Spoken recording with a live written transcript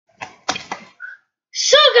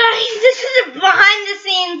guys, this is behind the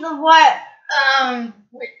scenes of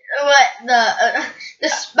the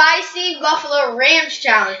spicy buffalo ranch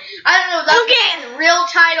challenge. I don't know if that's the real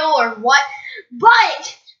title or what,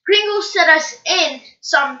 but Pringles sent us in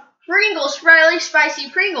some Pringles, really spicy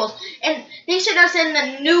Pringles, and they sent us in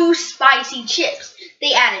the new spicy chips.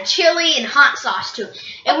 They added chili and hot sauce to it,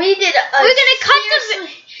 and we did. We're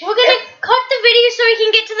gonna cut the video so we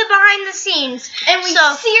can get to the behind the scenes, and we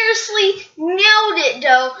seriously nailed it,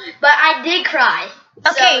 though. But I did cry.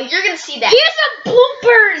 Okay, so you're gonna see that. Here's a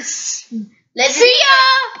bloopers. Let's see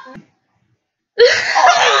ya.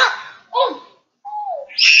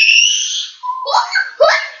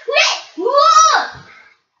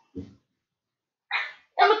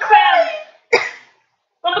 I'm a crab.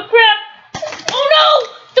 I'm a crab. Oh no!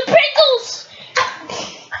 The Pringles!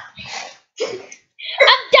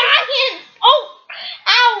 I'm dying! Oh!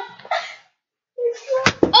 Ow!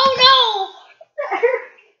 Oh no!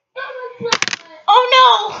 Oh no!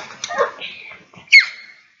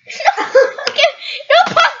 No,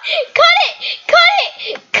 cut it! Cut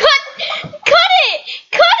it! Cut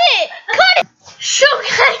it! So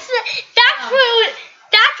guys, that's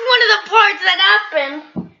one of the parts that happened.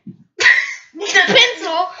 The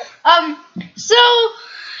pencil. So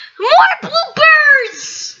more bloopers.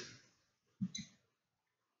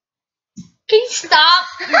 Can you stop?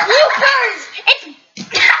 Bloopers. It's.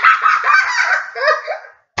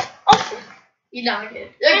 Oh, you knocked it.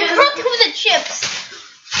 I broke through the chips.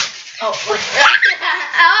 Oh,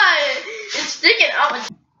 it's sticking up.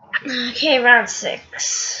 Okay, round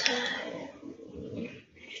 6.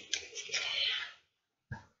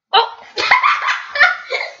 Oh.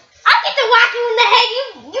 I get to whack you in the head.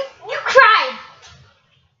 You cried.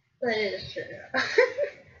 That is true.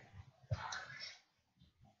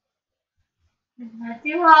 Not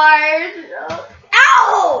too hard.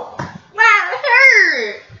 Ow! Wow, it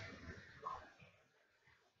hurt.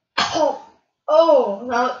 Oh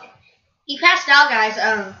no. He passed out, guys.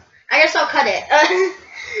 I guess I'll cut it.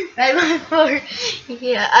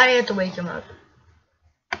 Yeah, I have to wake him up.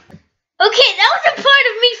 Okay, that was a part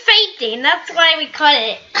of me fainting. That's why we cut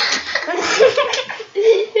it.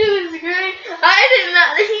 It was great. I did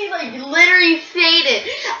not. He literally faded.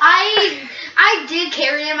 I did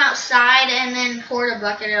carry him outside and then poured a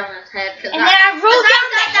bucket on his head. And then I rolled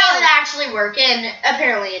down the hill. That would actually work, and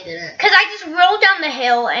apparently it didn't. Because I just rolled down the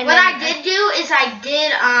hill and. What I did do is I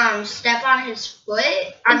did step on his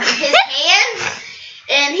foot, on his hands,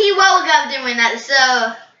 and he woke up doing that.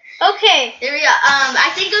 So. Okay. There we go.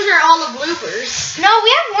 I think those are all the bloopers. No,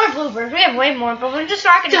 we have more bloopers. We have way more, but we're just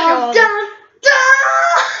not going to show all of them.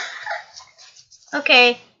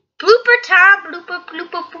 Okay. Blooper time.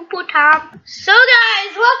 Blooper time. So,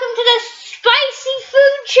 guys, welcome to the Spicy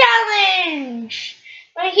Food Challenge.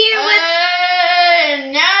 We're here with...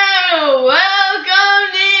 now,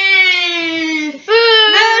 welcome in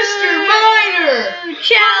Master Miner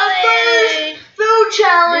Challenge. Food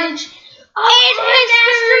Challenge. And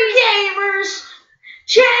Master Gamers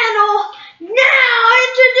channel, now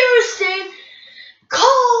introducing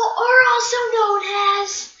Cole, or also known as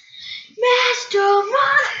Master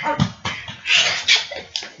Miner.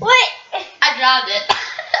 What? I dropped it.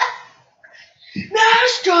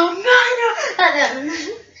 Master Miner.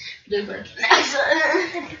 Blooper.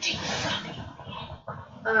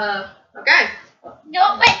 Okay. No,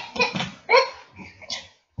 wait.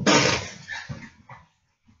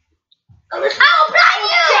 I'll blind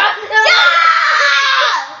you!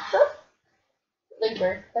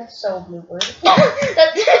 Blooper. That's so blooper.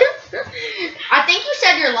 I think you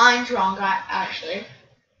said your lines wrong, actually.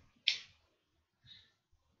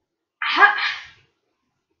 How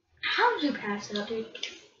did you pass that, dude?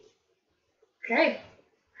 Okay.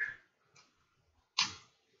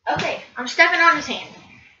 Okay, I'm stepping on his hand.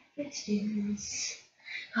 Let's do this.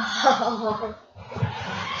 Oh.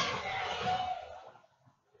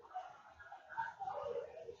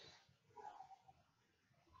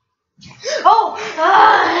 Oh!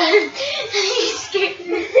 He's scared. I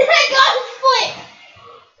got his foot.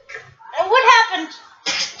 What happened?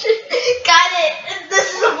 Got it. This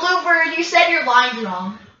is a blooper, and you said your line's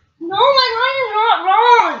wrong. No, my line is not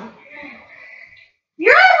wrong.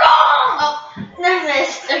 You're wrong. Oh, there's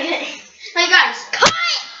this. Okay. Hey guys, cut.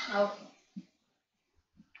 Oh.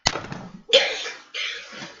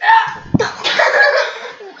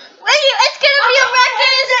 Wait, it's gonna be a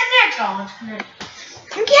record. Is that next?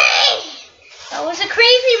 Okay. That was a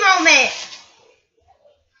crazy moment.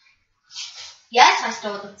 Yes, I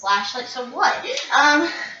stole the flashlight, so what?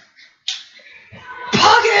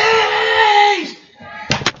 Puggies!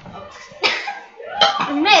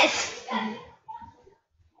 I missed.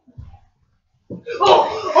 Oh,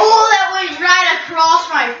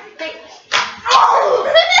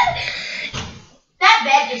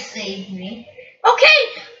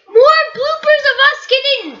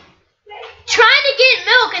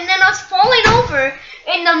 was falling over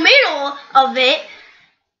in the middle of it.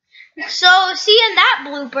 So, see you in that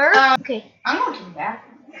blooper. Okay. I'm going to the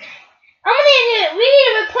bathroom. We need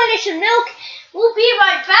to replenish the milk. We'll be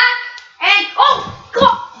right back. And, oh,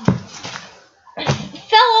 God. It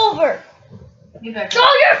fell over. It's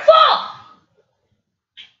all your fault.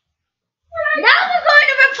 Now we're going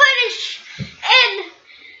to replenish and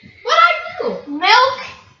What I do? milk.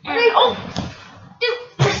 And, dude.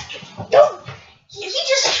 He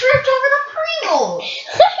just tripped over the Pringles.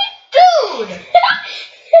 Dude.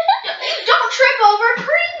 Don't trip over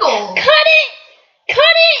Pringles. Cut it.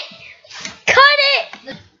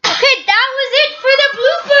 Okay, that was it for the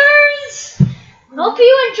bloopers. Hope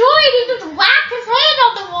you enjoyed. He just whacked his hand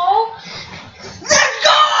on the wall. Let's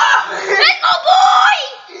go! Let's go, boy!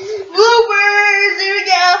 Bloopers. Here we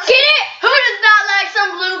go. Get it? Who does not like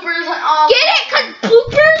some bloopers? Get it? Cause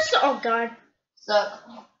bloopers? Oh God. Suck.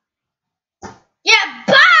 Yeah,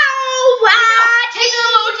 bow! Wow! Take the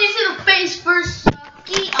emojis to the face first.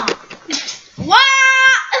 Sucky. Wow!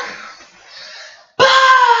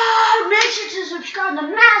 Make sure to subscribe to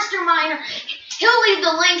Mastermind. He'll leave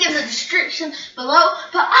the link in the description below.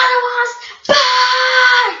 But otherwise,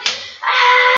 bye!